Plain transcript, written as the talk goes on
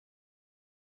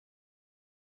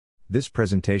This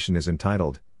presentation is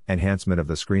entitled, Enhancement of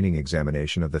the Screening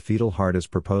Examination of the Fetal Heart as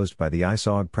proposed by the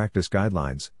ISUOG Practice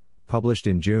Guidelines, published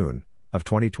in June of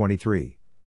 2023.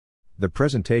 The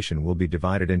presentation will be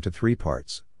divided into 3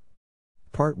 parts.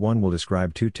 Part 1 will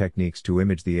describe 2 techniques to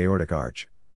image the aortic arch.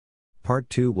 Part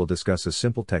 2 will discuss a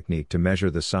simple technique to measure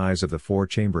the size of the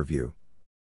 4-chamber view.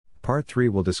 Part 3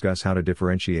 will discuss how to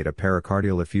differentiate a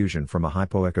pericardial effusion from a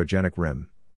hypoechogenic rim.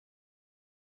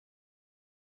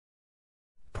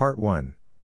 Part 1.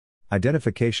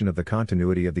 Identification of the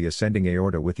continuity of the ascending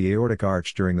aorta with the aortic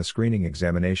arch during the screening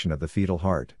examination of the fetal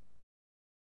heart.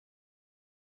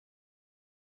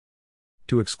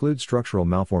 To exclude structural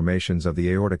malformations of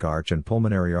the aortic arch and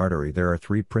pulmonary artery, there are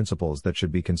 3 principles that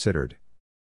should be considered.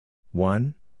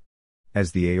 1.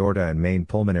 As the aorta and main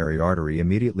pulmonary artery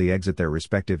immediately exit their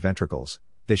respective ventricles,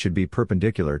 they should be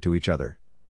perpendicular to each other.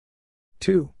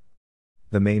 2.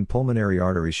 The main pulmonary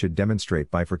artery should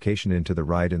demonstrate bifurcation into the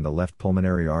right and the left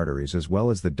pulmonary arteries, as well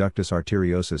as the ductus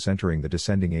arteriosus entering the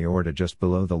descending aorta just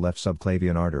below the left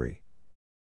subclavian artery.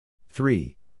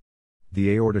 3.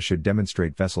 The aorta should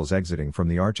demonstrate vessels exiting from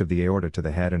the arch of the aorta to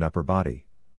the head and upper body.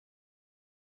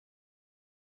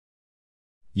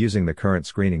 Using the current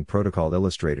screening protocol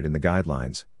illustrated in the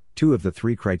guidelines, 2 of the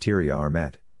 3 criteria are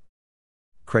met.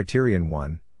 Criterion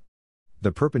 1.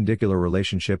 The perpendicular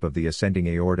relationship of the ascending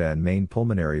aorta and main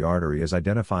pulmonary artery is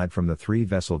identified from the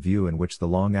 3-vessel view, in which the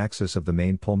long axis of the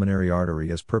main pulmonary artery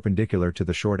is perpendicular to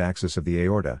the short axis of the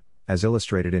aorta, as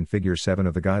illustrated in Figure 7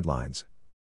 of the guidelines.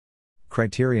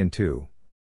 Criterion 2.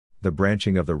 The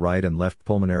branching of the right and left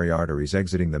pulmonary arteries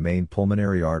exiting the main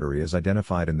pulmonary artery is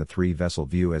identified in the 3-vessel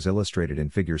view as illustrated in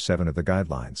Figure 7 of the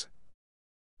guidelines.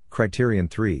 Criterion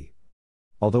 3.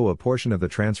 Although a portion of the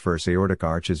transverse aortic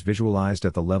arch is visualized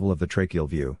at the level of the tracheal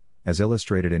view, as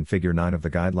illustrated in Figure 9 of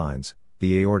the guidelines,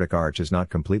 the aortic arch is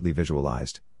not completely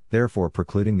visualized, therefore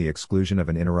precluding the exclusion of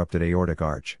an interrupted aortic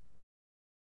arch.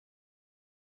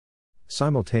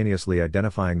 Simultaneously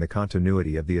identifying the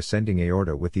continuity of the ascending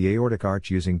aorta with the aortic arch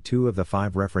using 2 of the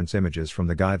 5 reference images from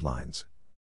the guidelines.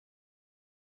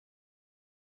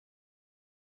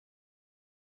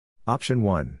 Option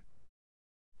 1.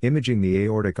 Imaging the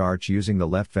aortic arch using the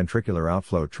left ventricular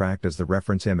outflow tract as the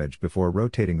reference image before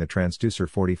rotating the transducer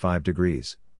 45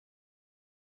 degrees.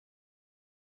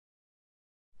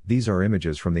 These are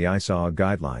images from the ISUOG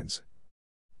guidelines.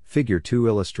 Figure 2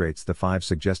 illustrates the 5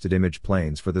 suggested image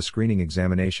planes for the screening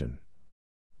examination.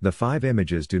 The 5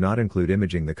 images do not include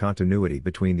imaging the continuity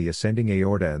between the ascending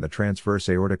aorta and the transverse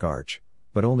aortic arch,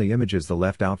 but only images the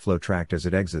left outflow tract as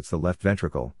it exits the left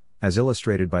ventricle, as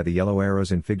illustrated by the yellow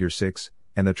arrows in Figure 6,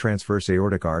 and the transverse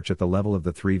aortic arch at the level of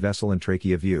the 3-vessel and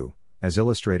trachea view, as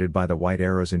illustrated by the white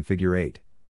arrows in Figure 8.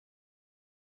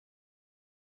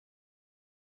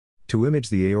 To image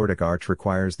the aortic arch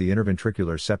requires the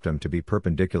interventricular septum to be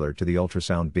perpendicular to the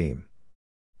ultrasound beam.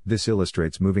 This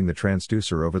illustrates moving the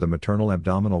transducer over the maternal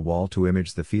abdominal wall to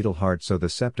image the fetal heart so the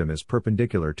septum is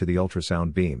perpendicular to the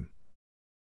ultrasound beam.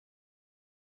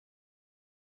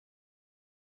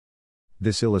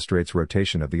 This illustrates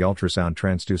rotation of the ultrasound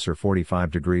transducer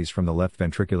 45 degrees from the left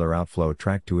ventricular outflow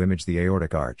tract to image the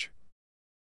aortic arch.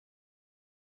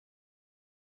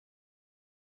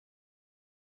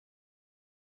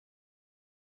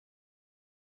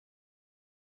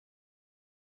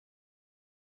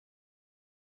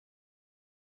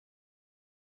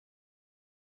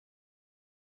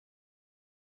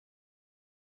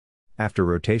 After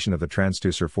rotation of the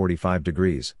transducer 45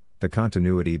 degrees, the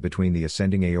continuity between the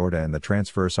ascending aorta and the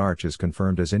transverse arch is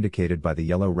confirmed as indicated by the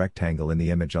yellow rectangle in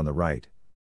the image on the right.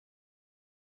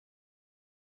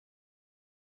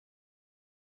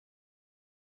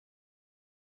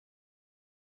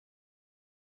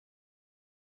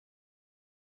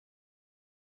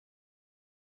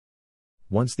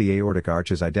 Once the aortic arch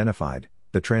is identified,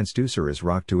 the transducer is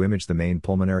rocked to image the main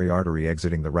pulmonary artery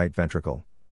exiting the right ventricle.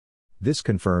 This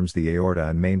confirms the aorta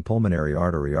and main pulmonary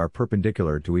artery are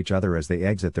perpendicular to each other as they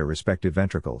exit their respective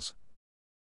ventricles.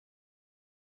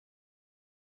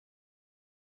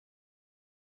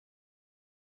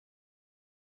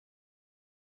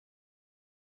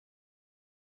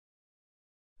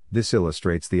 This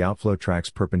illustrates the outflow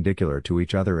tracts perpendicular to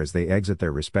each other as they exit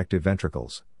their respective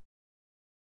ventricles.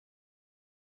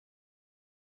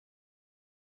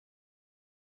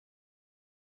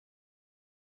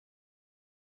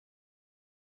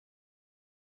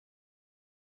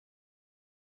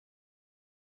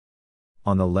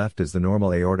 On the left is the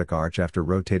normal aortic arch after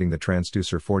rotating the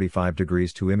transducer 45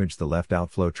 degrees to image the left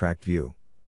outflow tract view.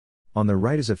 On the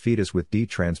right is a fetus with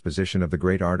detransposition of the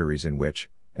great arteries in which,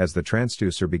 as the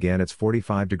transducer began its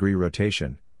 45-degree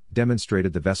rotation,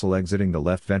 demonstrated the vessel exiting the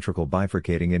left ventricle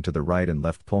bifurcating into the right and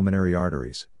left pulmonary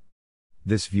arteries.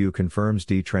 This view confirms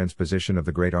detransposition of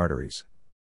the great arteries.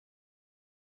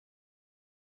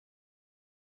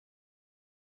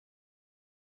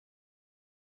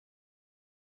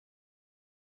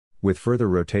 With further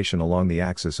rotation along the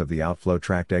axis of the outflow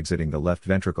tract exiting the left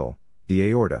ventricle, the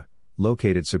aorta,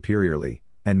 located superiorly,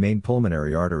 and main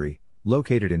pulmonary artery,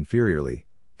 located inferiorly,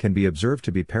 can be observed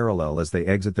to be parallel as they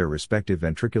exit their respective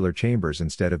ventricular chambers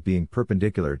instead of being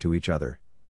perpendicular to each other.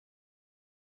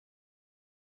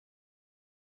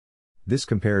 This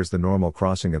compares the normal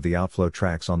crossing of the outflow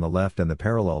tracts on the left and the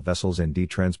parallel vessels in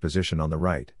detransposition on the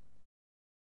right.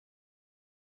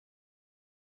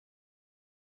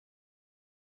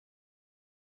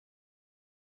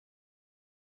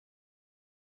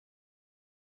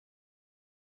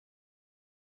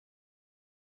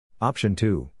 Option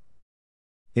 2.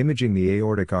 Imaging the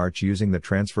aortic arch using the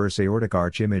transverse aortic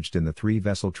arch imaged in the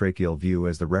 3-vessel tracheal view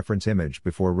as the reference image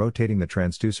before rotating the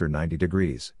transducer 90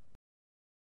 degrees.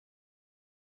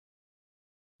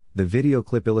 The video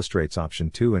clip illustrates option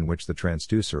 2, in which the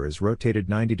transducer is rotated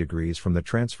 90 degrees from the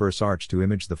transverse arch to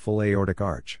image the full aortic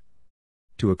arch.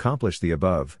 To accomplish the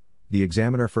above, the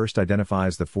examiner first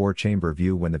identifies the 4-chamber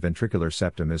view when the ventricular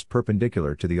septum is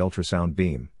perpendicular to the ultrasound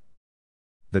beam.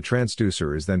 The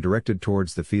transducer is then directed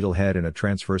towards the fetal head in a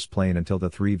transverse plane until the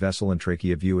 3-vessel and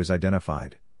trachea view is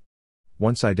identified.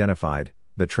 Once identified,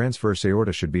 the transverse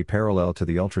aorta should be parallel to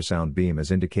the ultrasound beam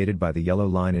as indicated by the yellow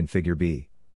line in Figure B.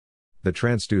 The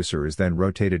transducer is then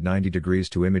rotated 90 degrees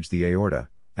to image the aorta,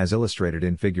 as illustrated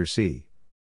in Figure C.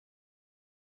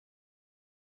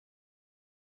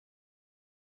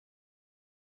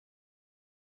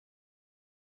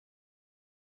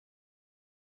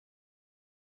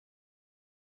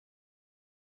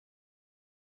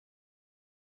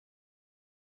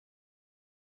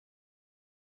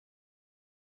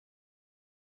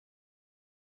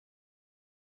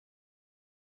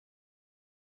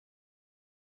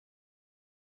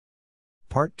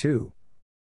 Part 2.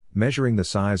 Measuring the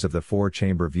size of the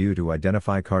 4-chamber view to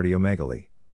identify cardiomegaly.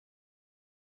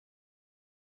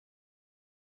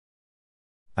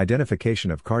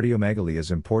 Identification of cardiomegaly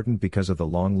is important because of the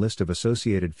long list of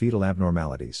associated fetal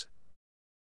abnormalities.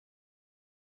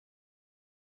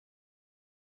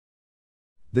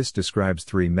 This describes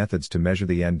 3 methods to measure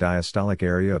the end diastolic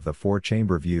area of the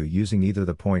 4-chamber view using either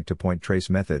the point-to-point trace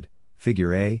method,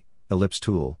 Figure A, ellipse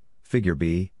tool, Figure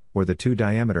B, or the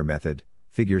 2-diameter method,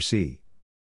 Figure C.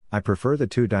 I prefer the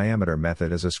 2-diameter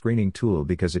method as a screening tool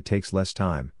because it takes less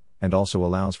time, and also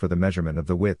allows for the measurement of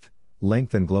the width,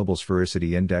 length and global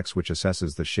sphericity index, which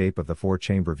assesses the shape of the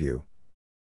 4-chamber view.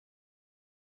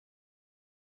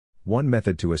 One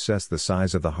method to assess the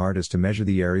size of the heart is to measure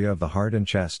the area of the heart and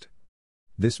chest.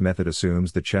 This method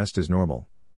assumes the chest is normal.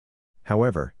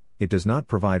 However, it does not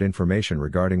provide information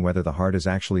regarding whether the heart is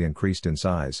actually increased in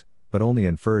size, but only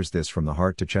infers this from the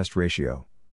heart-to-chest ratio.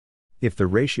 If the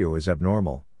ratio is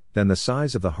abnormal, then the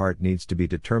size of the heart needs to be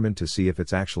determined to see if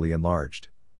it's actually enlarged.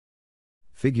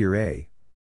 Figure A.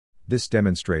 This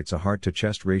demonstrates a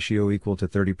heart-to-chest ratio equal to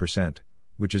 30%,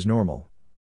 which is normal.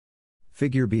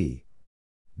 Figure B.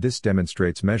 This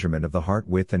demonstrates measurement of the heart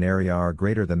width and area are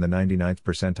greater than the 99th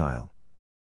percentile.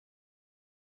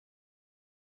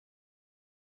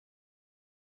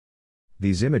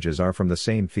 These images are from the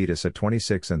same fetus at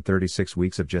 26 and 36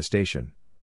 weeks of gestation.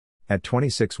 At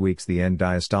 26 weeks, the end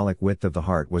diastolic width of the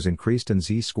heart was increased in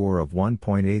Z-score of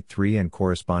 1.83 and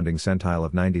corresponding centile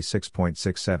of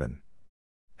 96.67.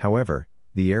 However,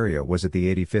 the area was at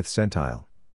the 85th centile.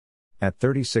 At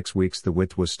 36 weeks, the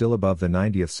width was still above the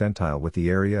 90th centile with the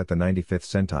area at the 95th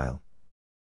centile.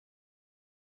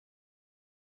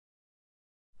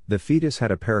 The fetus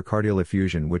had a pericardial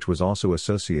effusion which was also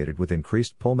associated with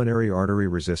increased pulmonary artery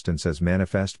resistance as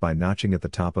manifest by notching at the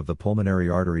top of the pulmonary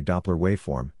artery Doppler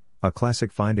waveform, a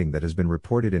classic finding that has been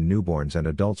reported in newborns and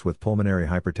adults with pulmonary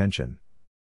hypertension.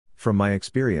 From my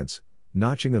experience,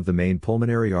 notching of the main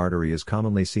pulmonary artery is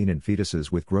commonly seen in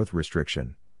fetuses with growth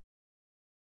restriction.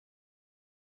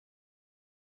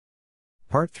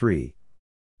 Part 3.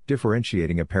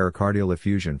 Differentiating a pericardial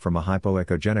effusion from a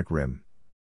hypoechogenic rim.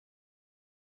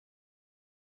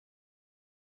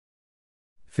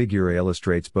 Figure A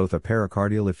illustrates both a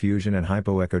pericardial effusion and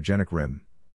hypoechogenic rim.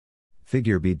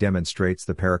 Figure B demonstrates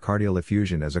the pericardial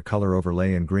effusion as a color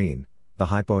overlay in green, the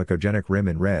hypoechogenic rim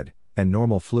in red, and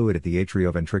normal fluid at the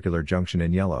atrioventricular junction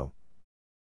in yellow.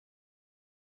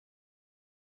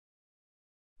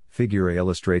 Figure A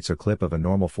illustrates a clip of a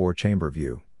normal 4-chamber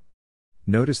view.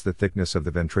 Notice the thickness of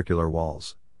the ventricular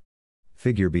walls.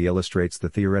 Figure B illustrates the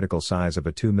theoretical size of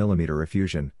a 2 mm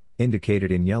effusion,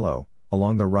 indicated in yellow,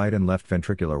 along the right and left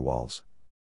ventricular walls.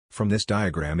 From this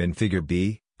diagram in Figure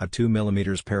B, a 2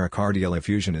 mm pericardial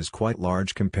effusion is quite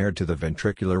large compared to the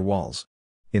ventricular walls.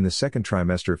 In the second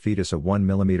trimester fetus a 1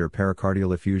 mm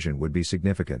pericardial effusion would be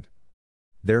significant.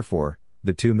 Therefore,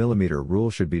 the 2 mm rule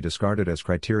should be discarded as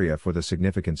criteria for the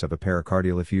significance of a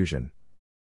pericardial effusion.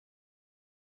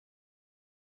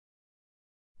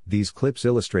 These clips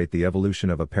illustrate the evolution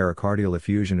of a pericardial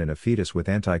effusion in a fetus with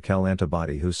anti-Kel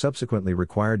antibody who subsequently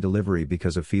required delivery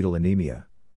because of fetal anemia.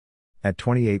 At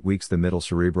 28 weeks the middle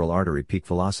cerebral artery peak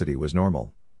velocity was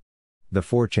normal. The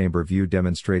 4-chamber view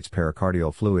demonstrates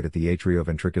pericardial fluid at the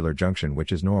atrioventricular junction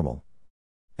which is normal.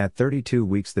 At 32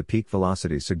 weeks the peak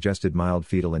velocity suggested mild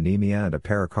fetal anemia and a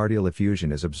pericardial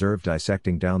effusion is observed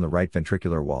dissecting down the right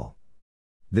ventricular wall.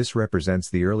 This represents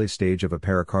the early stage of a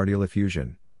pericardial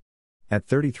effusion. At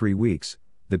 33 weeks,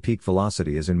 the peak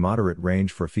velocity is in moderate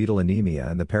range for fetal anemia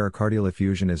and the pericardial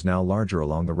effusion is now larger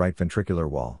along the right ventricular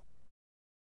wall.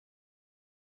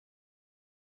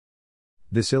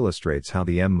 This illustrates how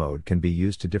the M mode can be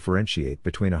used to differentiate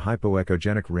between a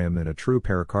hypoechogenic rim and a true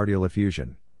pericardial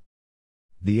effusion.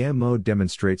 The M mode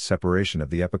demonstrates separation of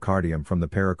the epicardium from the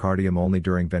pericardium only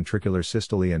during ventricular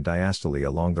systole and diastole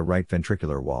along the right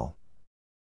ventricular wall.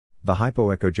 The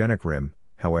hypoechogenic rim,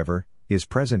 however, is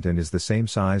present and is the same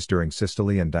size during systole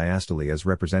and diastole as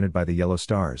represented by the yellow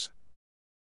stars.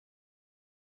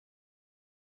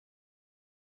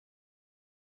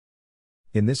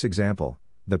 In this example,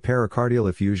 the pericardial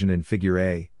effusion in Figure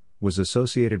A was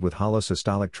associated with hollow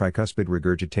systolic tricuspid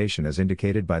regurgitation as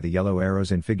indicated by the yellow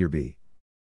arrows in Figure B.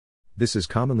 This is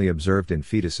commonly observed in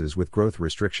fetuses with growth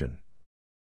restriction.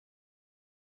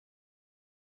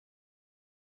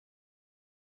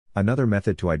 Another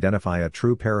method to identify a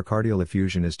true pericardial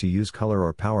effusion is to use color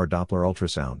or power Doppler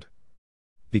ultrasound.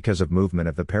 Because of movement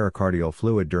of the pericardial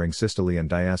fluid during systole and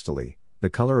diastole, the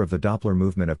color of the Doppler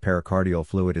movement of pericardial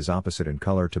fluid is opposite in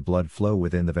color to blood flow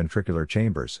within the ventricular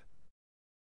chambers.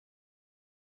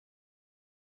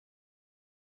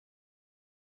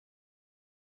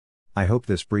 I hope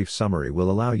this brief summary will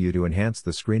allow you to enhance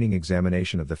the screening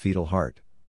examination of the fetal heart.